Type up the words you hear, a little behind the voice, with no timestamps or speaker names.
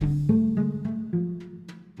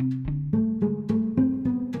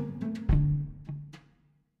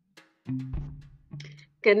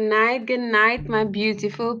Good night, my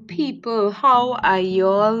beautiful people. How are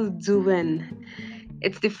y'all doing?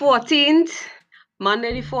 It's the 14th,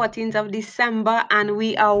 Monday, the 14th of December, and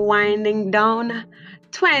we are winding down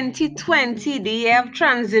 2020, the year of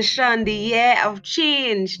transition, the year of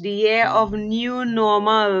change, the year of new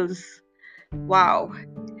normals. Wow.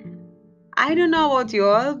 I don't know about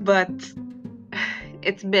y'all, but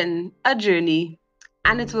it's been a journey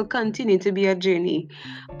and it will continue to be a journey.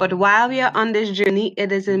 But while we are on this journey,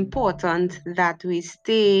 it is important that we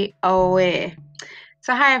stay aware.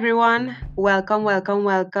 So, hi everyone, welcome, welcome,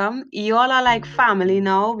 welcome. You all are like family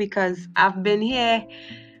now because I've been here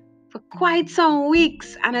for quite some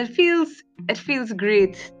weeks and it feels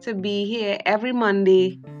great to be here every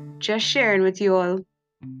Monday just sharing with you all.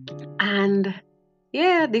 And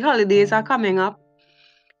yeah, the holidays are coming up.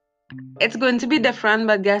 It's going to be different,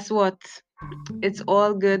 but guess what? It's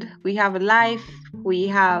all good. We have life, we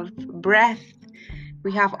have breath,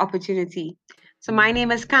 we have opportunity. So, my name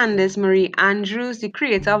is Candice Marie Andrews, the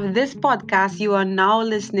creator of this podcast you are now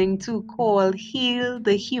listening to called Heal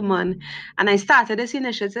the Human. And I started this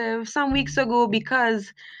initiative some weeks ago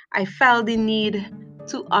because I felt the need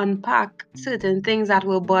to unpack certain things that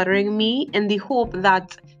were bothering me in the hope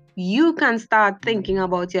that you can start thinking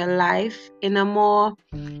about your life in a more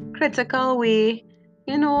critical way,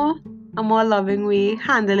 you know, a more loving way,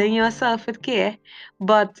 handling yourself with care,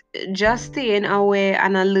 but just staying aware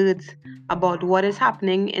and alert about what is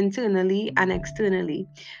happening internally and externally.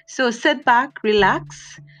 So sit back,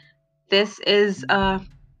 relax. This is a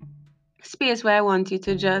space where I want you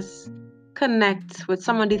to just connect with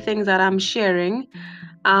some of the things that I'm sharing.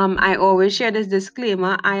 I always share this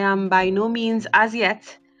disclaimer. I am by no means as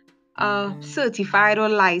yet a certified or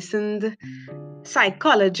licensed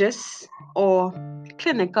psychologist or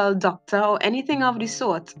clinical doctor or anything of the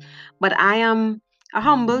sort, but I am a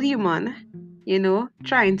humble human,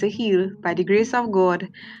 trying to heal by the grace of God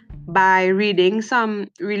by reading some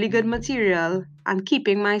really good material and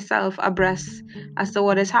keeping myself abreast as to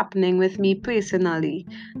what is happening with me personally.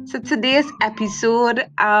 So today's episode,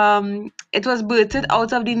 it was birthed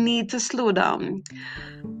out of the need to slow down.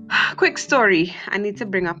 Quick story. I need to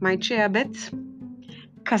bring up my chair a bit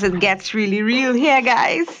because it gets really real here,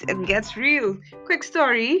 guys. It gets real. Quick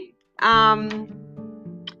story.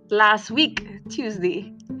 Last week,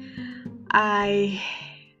 Tuesday, I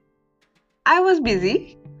I was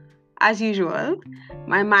busy as usual.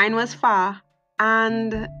 My mind was far,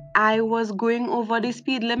 and I was going over the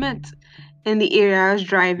speed limit in the area I was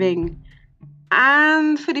driving.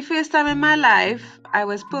 And for the first time in my life, I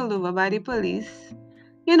was pulled over by the police.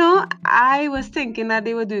 I was thinking that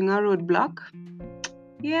they were doing a roadblock.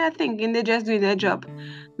 Yeah, thinking they're just doing their job,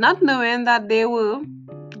 not knowing that they were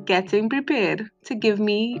getting prepared to give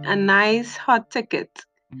me a nice hot ticket.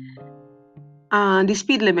 The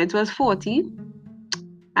speed limit was 40.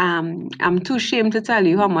 I'm too ashamed to tell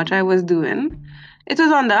you how much I was doing. It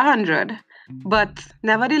was under 100, but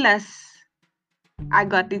nevertheless, I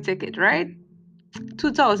got the ticket, right?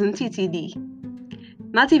 2000 TTD.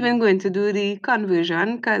 Not even going to do the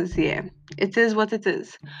conversion because, yeah, it is what it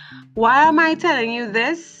is. Why am I telling you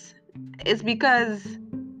this? It's because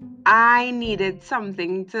I needed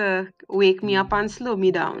something to wake me up and slow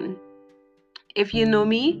me down. If you know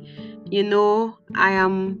me, you know I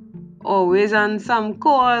am always on some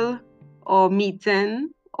call or meeting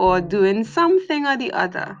or doing something or the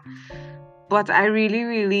other. But I really,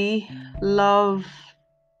 really love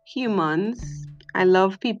humans. I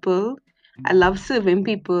love people. I love serving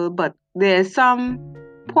people. But there's some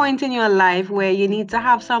point in your life where you need to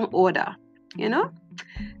have some order, you know?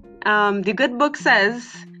 The good book says,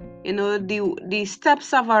 the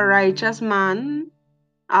steps of a righteous man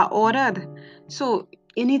are ordered. So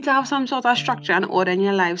you need to have some sort of structure and order in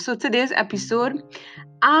your life. So today's episode,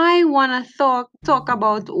 I want to talk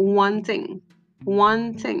about one thing.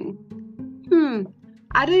 One thing.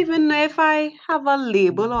 I don't even know if I have a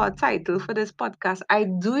label or a title for this podcast. I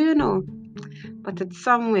do, but it's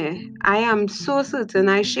somewhere. I am so certain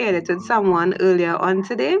I shared it with someone earlier on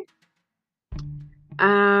today.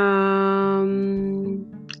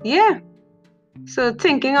 Yeah. So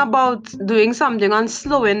thinking about doing something on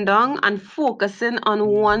slowing down and focusing on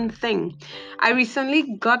one thing. I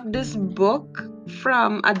recently got this book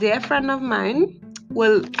from a dear friend of mine.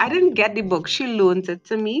 Well, I didn't get the book. She loaned it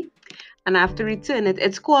to me and I have to return it.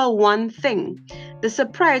 It's called One Thing: The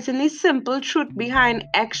Surprisingly Simple Truth Behind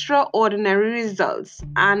Extraordinary Results.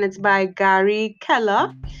 And it's by Gary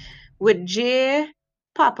Keller with Jay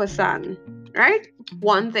Papasan, right?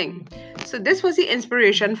 One Thing. So this was the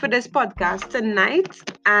inspiration for this podcast tonight,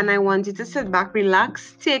 and I want you to sit back,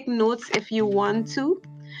 relax, take notes if you want to.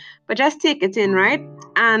 but just take it in, right?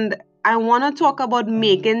 And I want to talk about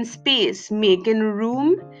making space, making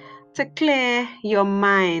room to clear your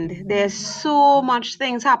mind. There's so much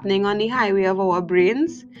things happening on the highway of our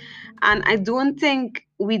brains, and I don't think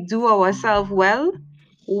we do ourselves well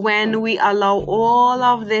when we allow all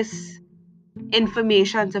of this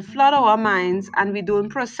information to flood our minds and we don't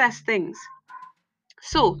process things.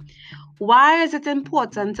 So, why is it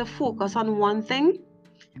important to focus on one thing?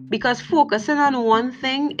 Because focusing on one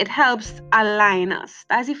thing, it helps align us.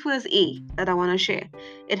 That's the first A that I want to share.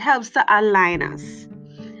 It helps to align us.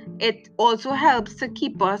 It also helps to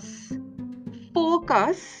keep us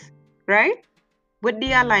focused, right? With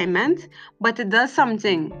the alignment, but it does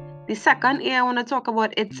something. The second A I want to talk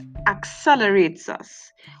about, it accelerates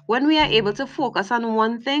us. When we are able to focus on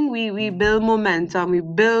one thing, we build momentum, we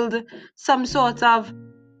build some sort of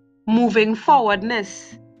moving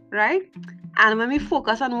forwardness, right? And when we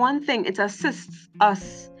focus on one thing, it assists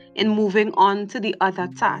us in moving on to the other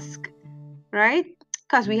task, right?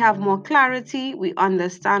 Because we have more clarity, we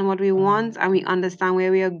understand what we want, and we understand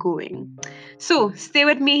where we are going. So stay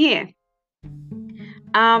with me here.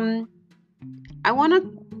 I want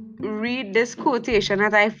to read this quotation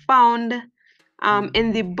that I found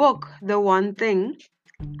in the book, The One Thing,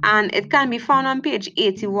 and it can be found on page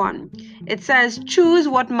 81. It says, choose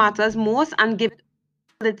what matters most and give it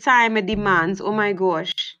the time it demands. Oh my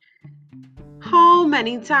gosh. How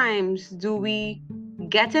many times do we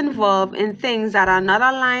get involved in things that are not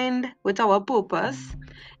aligned with our purpose?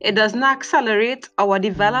 It does not accelerate our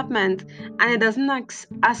development, and it does not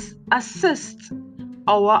assist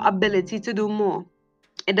our ability to do more.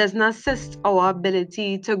 It does not assist our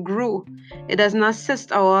ability to grow. It does not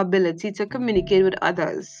assist our ability to communicate with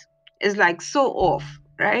others. It's like so off,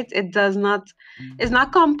 right? It's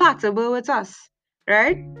not compatible with us,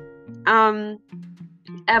 right? Um,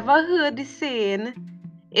 ever heard the saying,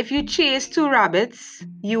 if you chase two rabbits,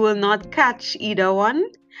 you will not catch either one?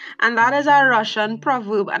 And that is a Russian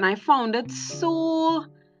proverb, and I found it so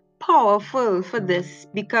powerful for this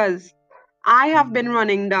because I have been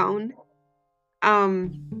running down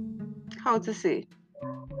um how to say,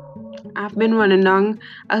 I've been running down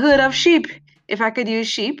a herd of sheep. If I could use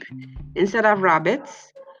sheep instead of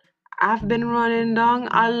rabbits, I've been running down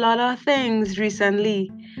a lot of things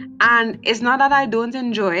recently. And it's not that I don't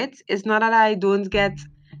enjoy it, it's not that I don't get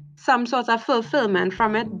some sort of fulfillment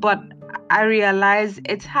from it, but I realize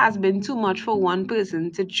it has been too much for one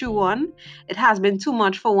person to chew on. It has been too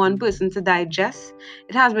much for one person to digest.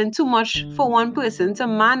 It has been too much for one person to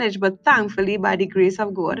manage. But thankfully, by the grace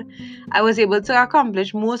of God, I was able to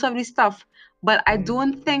accomplish most of the stuff. But I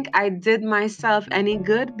don't think I did myself any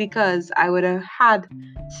good because I would have had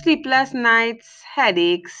sleepless nights,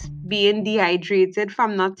 headaches, being dehydrated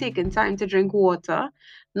from not taking time to drink water,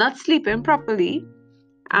 not sleeping properly,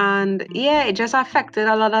 and yeah, it just affected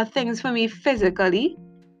a lot of things for me physically.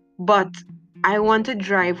 But I want to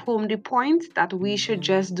drive home the point that we should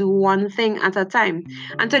just do one thing at a time.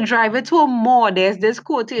 And to drive it home more, there's this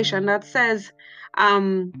quotation that says,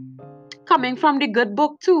 um, coming from the good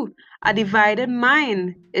book too, a divided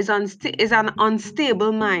mind is an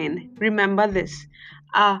unstable mind. Remember this.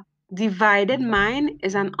 A divided mind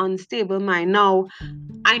is an unstable mind. Now,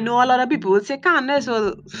 I know a lot of people will say, Candace,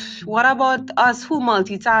 well, what about us who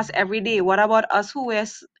multitask every day? What about us who wear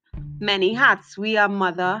many hats? We are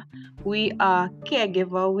mother, we are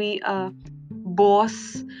caregiver, we are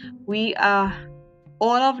boss, we are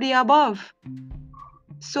all of the above.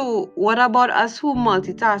 So, what about us who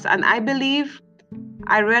multitask? And I believe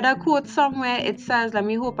I read a quote somewhere. It says, let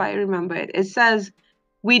me hope I remember it. It says,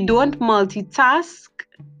 we don't multitask,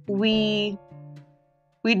 we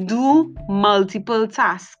do multiple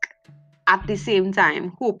tasks at the same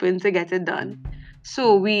time, hoping to get it done.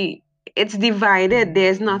 So it's divided.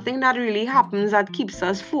 There's nothing that really happens that keeps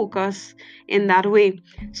us focused in that way.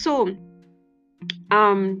 So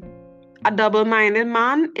um a double-minded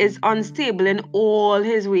man is unstable in all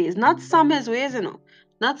his ways. Not some his ways,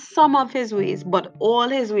 not some of his ways, but all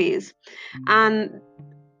his ways. And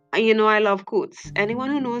I love quotes. Anyone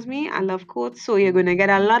who knows me, I love quotes. So you're gonna get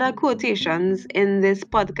a lot of quotations in this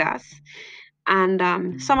podcast.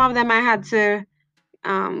 And some of them I had to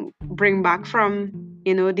bring back from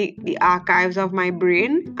the archives of my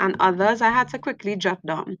brain, and others I had to quickly jot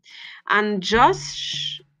down. And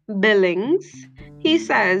Josh Billings, he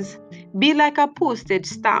says, be like a postage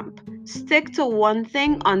stamp, stick to one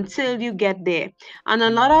thing until you get there. And a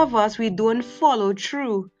lot of us, we don't follow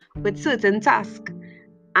through with certain tasks,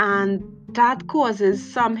 and that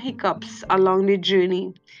causes some hiccups along the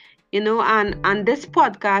journey. And this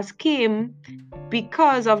podcast came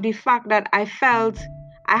because of the fact that I felt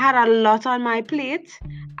I had a lot on my plate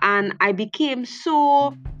And I became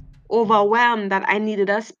so overwhelmed that I needed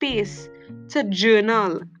a space to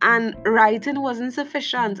journal, and writing wasn't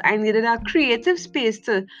sufficient. I needed a creative space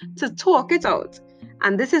to talk it out.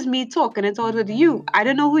 And this is me talking it out with you. I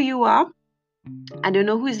don't know who you are. I don't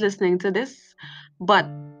know who is listening to this, but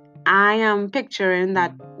I am picturing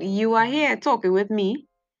that you are here talking with me,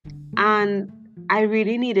 and I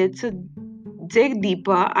really needed to dig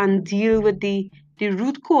deeper and deal with the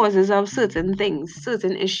root causes of certain things,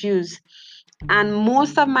 certain issues. And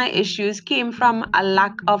most of my issues came from a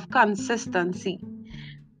lack of consistency.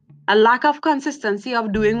 A lack of consistency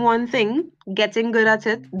of doing one thing, getting good at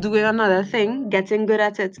it, doing another thing, getting good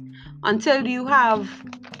at it, until you have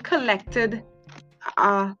collected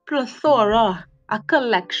a plethora, a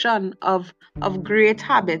collection of great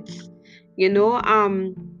habits. You know,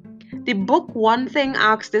 the book One Thing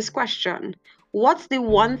asks this question: what's the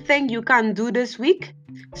one thing you can do this week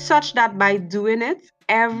such that by doing it,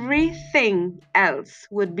 everything else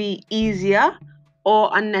would be easier or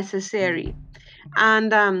unnecessary?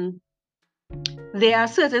 And there are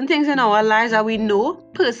certain things in our lives that we know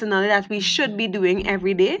personally that we should be doing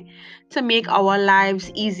every day to make our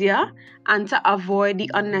lives easier and to avoid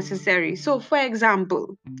the unnecessary. So, for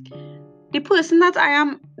example, the person I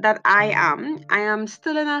am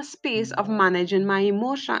still in a space of managing my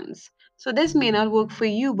emotions. So this may not work for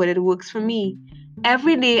you, but it works for me.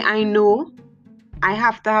 Every day I know I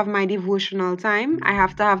have to have my devotional time. I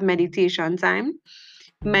have to have meditation time,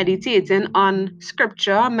 meditating on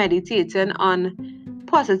scripture, meditating on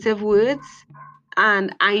positive words.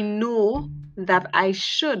 And I know that I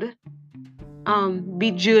should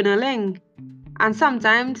be journaling, and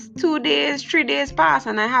sometimes 2 days, 3 days pass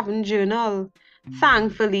and I haven't journaled.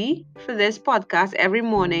 Thankfully, for this podcast, every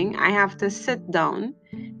morning I have to sit down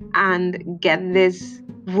and get this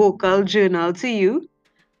vocal journal to you.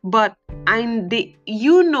 But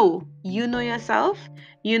you know yourself,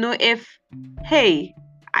 you know if, hey,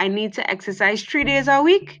 I need to exercise 3 days a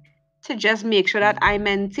week to just make sure that I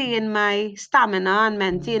maintain my stamina and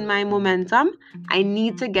maintain my momentum. I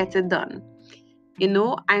need to get it done.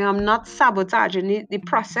 I am not sabotaging the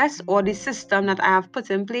process or the system that I have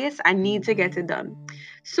put in place. I need to get it done.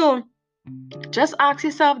 So just ask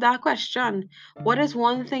yourself that question: what is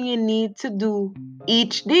one thing you need to do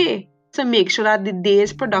each day to make sure that the day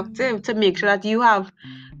is productive, to make sure that you have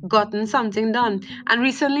gotten something done? And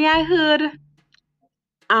recently I heard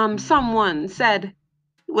someone said,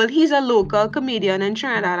 well, he's a local comedian in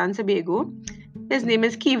Trinidad and Tobago. His name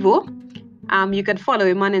is Kivo. You could follow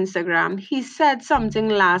him on Instagram. He said something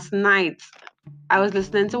last night. I was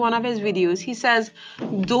listening to one of his videos. He says,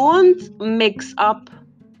 "Don't mix up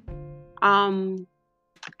um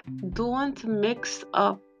don't mix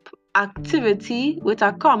up activity with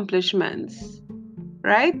accomplishments."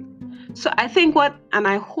 Right? So I think and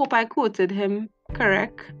I hope I quoted him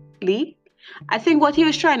correctly. I think what he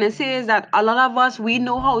was trying to say is that a lot of us, we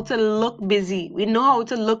know how to look busy, we know how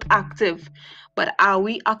to look active, but are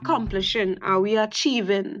we accomplishing? Are we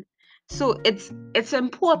achieving? So it's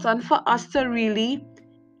important for us to really,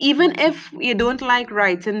 even if you don't like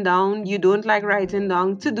writing down,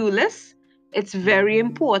 to-do lists, it's very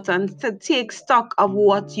important to take stock of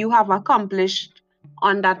what you have accomplished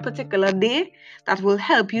on that particular day that will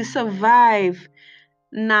help you survive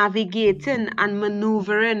navigating and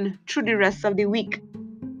maneuvering through the rest of the week,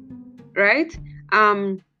 right?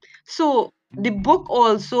 So the book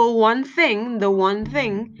also, the one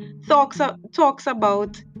thing talks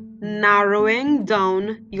about narrowing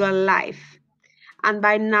down your life. And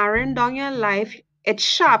by narrowing down your life, it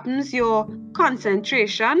sharpens your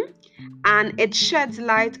concentration and it sheds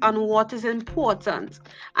light on what is important.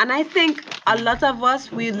 And I think a lot of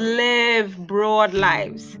us, we live broad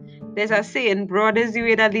lives. There's a saying, broad is the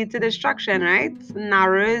way that leads to destruction, right?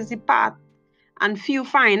 Narrow is the path, and few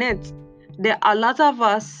find it. There are a lot of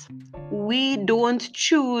us, we don't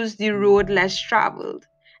choose the road less traveled.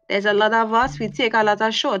 There's a lot of us, we take a lot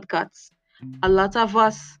of shortcuts. A lot of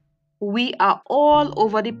us, we are all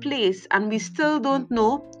over the place and we still don't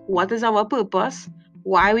know what is our purpose,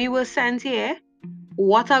 why we were sent here,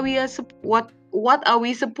 what are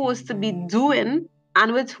we supposed to be doing,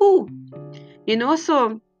 and with who.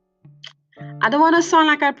 So I don't want to sound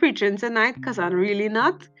like I'm preaching tonight, because I'm really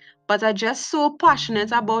not, but I'm just so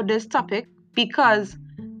passionate about this topic because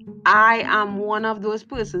I am one of those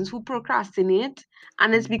persons who procrastinate,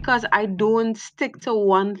 and it's because I don't stick to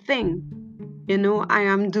one thing. I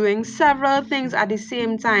am doing several things at the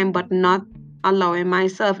same time, but not allowing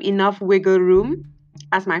myself enough wiggle room,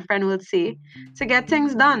 as my friend would say, to get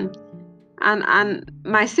things done. And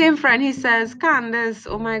my same friend, he says, Candace,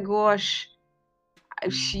 oh my gosh,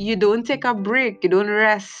 you don't take a break, you don't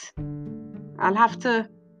rest, I'll have to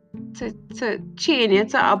chain you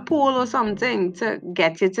to a pole or something to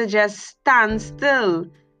get you to just stand still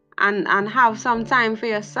and have some time for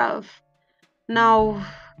yourself. Now,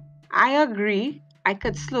 I agree, I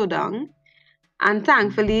could slow down, and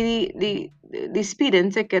thankfully the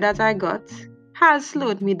speeding ticket that I got has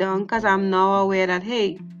slowed me down because I'm now aware that,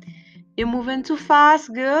 hey, you're moving too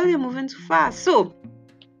fast, girl, you're moving too fast. So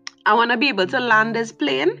I want to be able to land this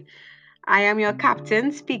plane. I am your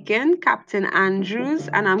captain speaking, Captain Andrews,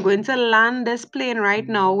 and I'm going to land this plane right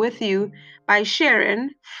now with you by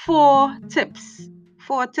sharing 4 tips.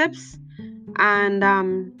 4 tips.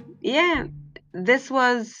 And yeah, this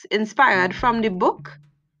was inspired from the book.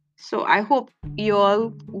 So I hope you all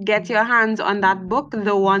get your hands on that book,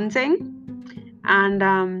 The One Thing.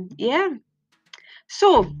 And yeah.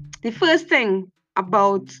 So the first thing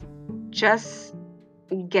about just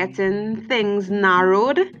getting things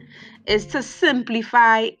narrowed is to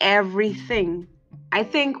simplify everything. I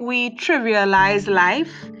think we trivialize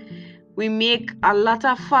life. We make a lot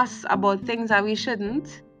of fuss about things that we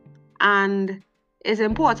shouldn't. And it's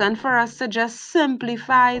important for us to just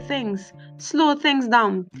simplify things, slow things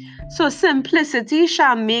down. So, simplicity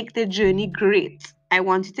shall make the journey great. I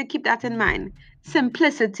want you to keep that in mind.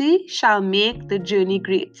 Simplicity shall make the journey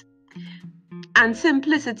great. And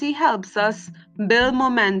simplicity helps us build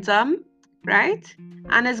momentum, right?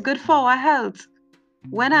 And it's good for our health.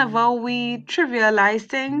 Whenever we trivialize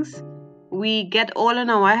things, we get all in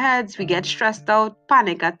our heads, we get stressed out,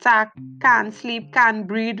 panic attack, can't sleep, can't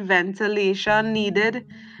breathe, ventilation needed,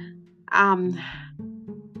 um,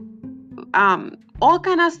 all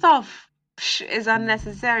kind of stuff is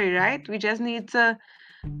unnecessary, right? We just need to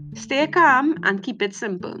stay calm and keep it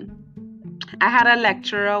simple. I had a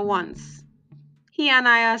lecturer once. He and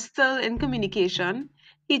I are still in communication.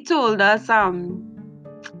 He told us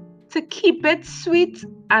to keep it sweet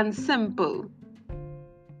and simple.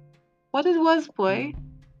 What it was, boy?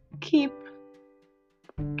 Keep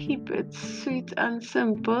it sweet and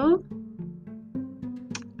simple.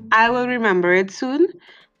 I will remember it soon.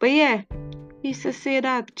 But yeah, he used to say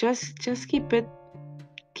that. Just keep it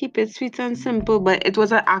sweet and simple. But it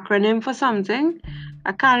was an acronym for something.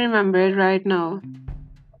 I can't remember it right now.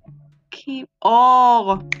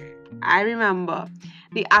 I remember.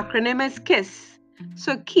 The acronym is KISS.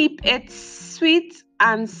 So keep it sweet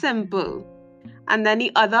and simple. And then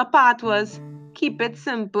the other part was keep it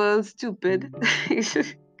simple, stupid. He's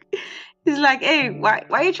like, hey, why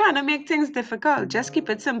are you trying to make things difficult? Just keep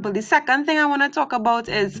it simple. The second thing I want to talk about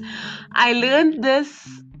is I learned this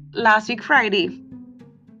last week, Friday.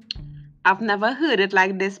 I've never heard it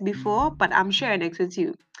like this before, but I'm sharing it with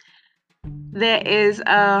you. There is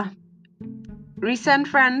a recent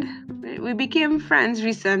friend. We became friends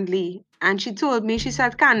recently. And she told me, she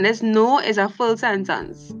said, Candace, no is a full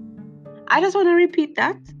sentence. I just want to repeat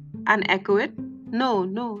that and echo it. No.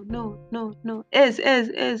 Is.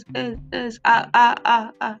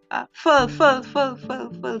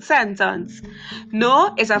 Full sentence.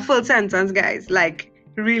 No is a full sentence, guys. Like,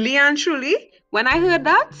 really and truly, when I heard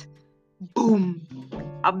that, boom,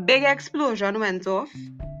 a big explosion went off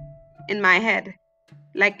in my head.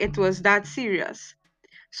 Like, it was that serious.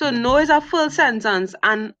 So, no is a full sentence.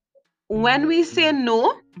 And when we say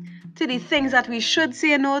no to the things that we should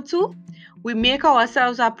say no to, we make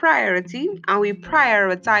ourselves a priority and we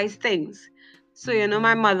prioritize things. So,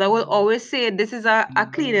 my mother will always say, this is a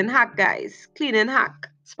cleaning hack, guys. Cleaning hack,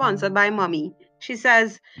 sponsored by mommy. She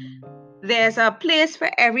says, there's a place for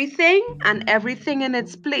everything and everything in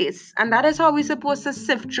its place. And that is how we're supposed to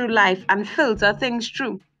sift through life and filter things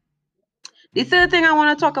through. The third thing I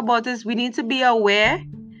want to talk about is we need to be aware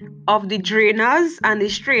of the drainers and the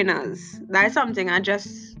strainers. That is something I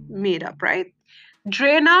just made up, right?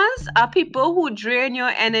 Drainers are people who drain your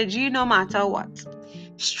energy no matter what.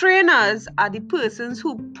 Strainers are the persons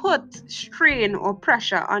who put strain or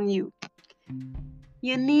pressure on you.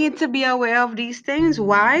 You need to be aware of these things.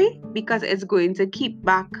 Why? Because it's going to keep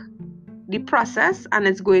back the process and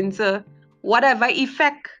it's going to, whatever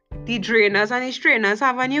effect the drainers and the strainers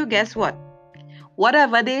have on you, guess what?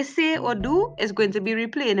 Whatever they say or do is going to be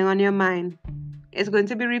replaying on your mind. It's going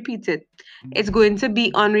to be repeated. It's going to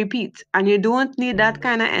be on repeat. And you don't need that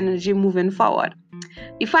kind of energy moving forward.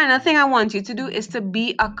 The final thing I want you to do is to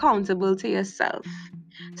be accountable to yourself.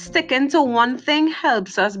 Sticking to one thing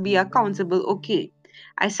helps us be accountable. Okay,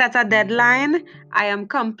 I set a deadline. I am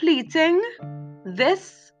completing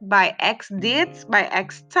this by X date, by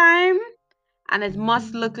X time, and it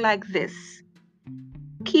must look like this.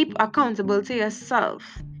 Keep accountable to yourself.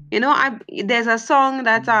 There's a song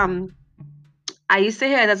that I used to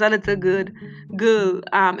hear it as a little girl.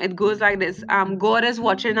 It goes like this. God is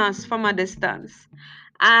watching us from a distance.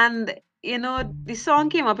 And the song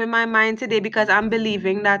came up in my mind today because I'm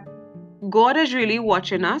believing that God is really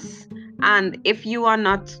watching us. And if you are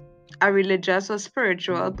not a religious or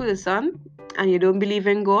spiritual person and you don't believe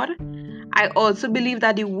in God, I also believe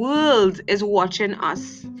that the world is watching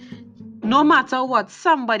us. No matter what,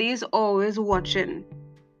 somebody is always watching.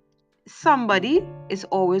 Somebody is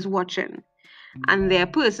always watching. And there are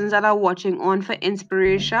persons that are watching on for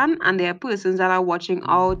inspiration, and there are persons that are watching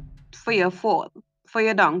out for your fall, for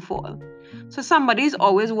your downfall. So somebody is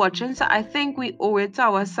always watching. So I think we owe it to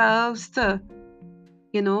ourselves to,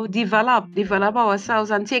 develop ourselves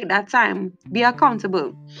and take that time, be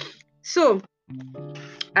accountable. So,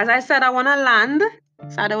 as I said, I want to land,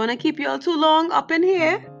 so I don't want to keep you all too long up in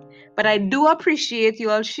here. But I do appreciate you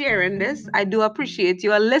all sharing this. I do appreciate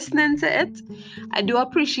you all listening to it. I do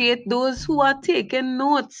appreciate those who are taking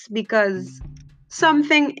notes, because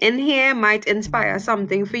something in here might inspire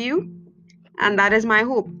something for you. And that is my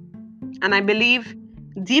hope. And I believe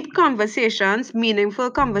deep conversations, meaningful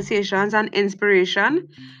conversations, and inspiration,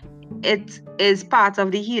 it is part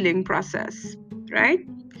of the healing process, right?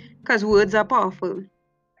 Because words are powerful.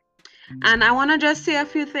 And I want to just say a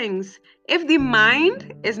few things. If the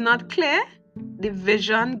mind is not clear, the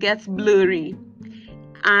vision gets blurry.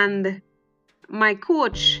 And my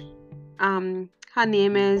coach, her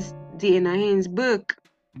name is Dana Haynes Burke.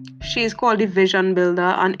 She's called the Vision Builder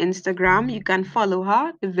on Instagram. You can follow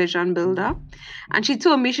her, the Vision Builder. And she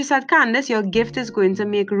told me, she said, Candace, your gift is going to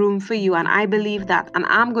make room for you. And I believe that. And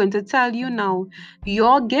I'm going to tell you now,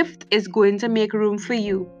 your gift is going to make room for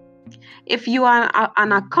you. If you are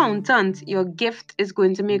an accountant, your gift is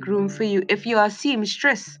going to make room for you. If you are a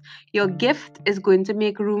seamstress, your gift is going to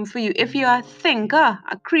make room for you. If you are a thinker,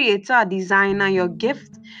 a creator, a designer, your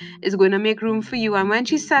gift is going to make room for you. And when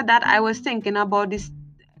she said that, I was thinking about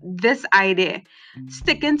this idea.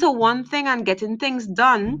 Sticking to one thing and getting things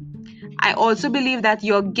done. I also believe that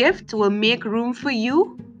your gift will make room for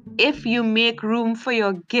you if you make room for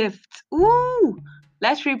your gift. Ooh,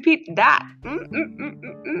 let's repeat that.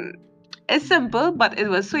 It's simple, but it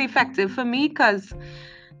was so effective for me because,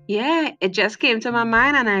 yeah, it just came to my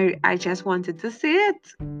mind and I just wanted to say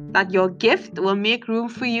it. That your gift will make room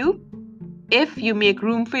for you if you make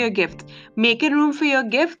room for your gift. Making room for your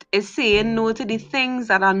gift is saying no to the things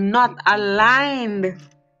that are not aligned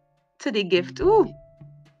to the gift. Ooh,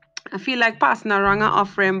 I feel like passing around an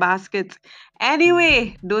offering basket.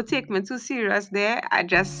 Anyway, don't take me too serious there. I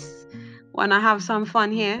just want to have some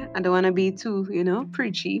fun here. I don't want to be too,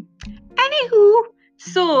 preachy. Anywho,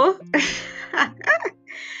 so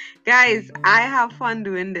guys, I have fun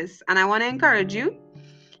doing this and I want to encourage you.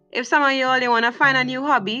 If some of you all want to find a new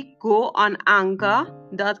hobby, go on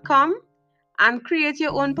anchor.com and create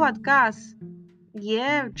your own podcast.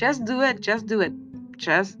 Yeah, just do it. Just do it.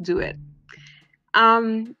 Just do it.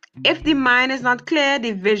 If the mind is not clear,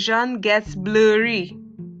 the vision gets blurry.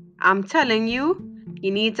 I'm telling you,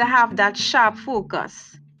 you need to have that sharp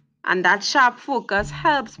focus. And that sharp focus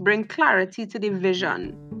helps bring clarity to the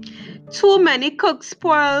vision. Too many cooks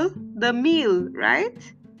spoil the meal, right?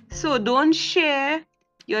 So don't share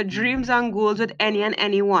your dreams and goals with any and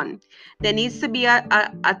anyone. There needs to be a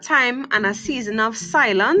time and a season of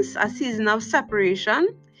silence, a season of separation.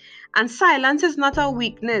 And silence is not a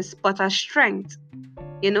weakness, but a strength.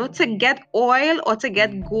 To get oil or to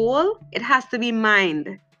get gold, it has to be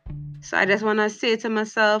mined. So I just want to say to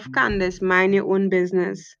myself, Candace, mind your own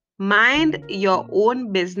business. Mind your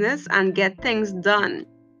own business and get things done.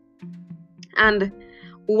 And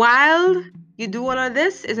while you do all of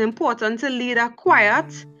this, it's important to lead a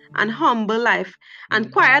quiet and humble life.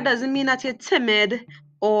 And quiet doesn't mean that you're timid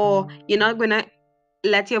or you're not going to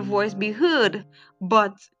let your voice be heard.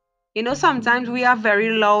 But, sometimes we are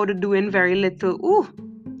very loud doing very little. Ooh,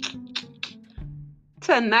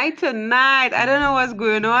 tonight, I don't know what's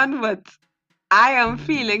going on, but I am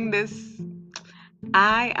feeling this.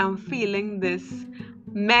 I am feeling this.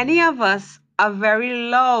 Many of us are very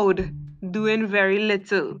loud, doing very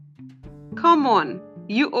little. Come on,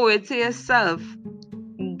 you owe it to yourself.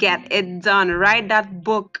 Get it done. Write that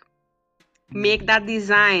book. Make that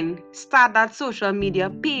design. Start that social media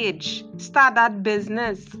page. Start that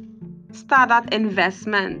business. Start that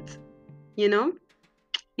investment.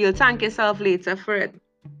 You'll thank yourself later for it.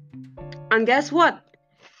 And guess what?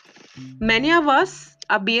 Many of us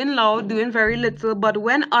are being loud, doing very little, but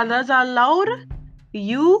when others are loud,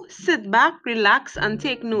 you sit back, relax, and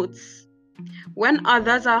take notes. When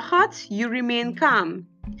others are hot, you remain calm.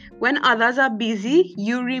 When others are busy,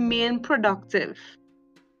 you remain productive.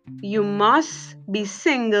 You must be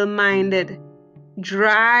single-minded.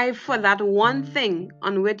 Drive for that one thing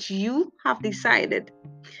on which you have decided.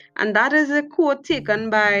 And that is a quote taken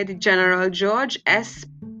by the General George S.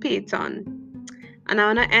 Patton. And I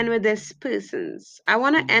want to end with this persons. I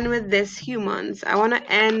want to end with this humans. I want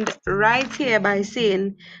to end right here by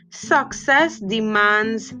saying success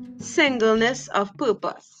demands singleness of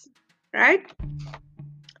purpose. Right?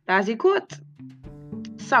 That's the quote.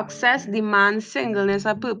 Success demands singleness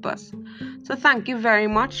of purpose. So thank you very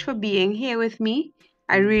much for being here with me.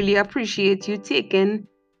 I really appreciate you taking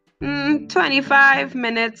 25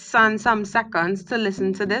 minutes and some seconds to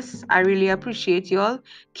listen to this. I really appreciate you all.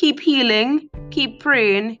 Keep healing, keep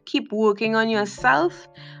praying, keep working on yourself.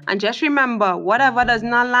 And just remember, whatever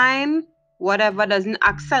doesn't align, whatever doesn't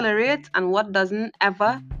accelerate, and what doesn't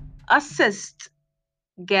ever assist,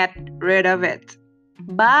 get rid of it.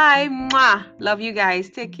 Bye. Mwah. Love you guys.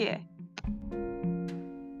 Take care.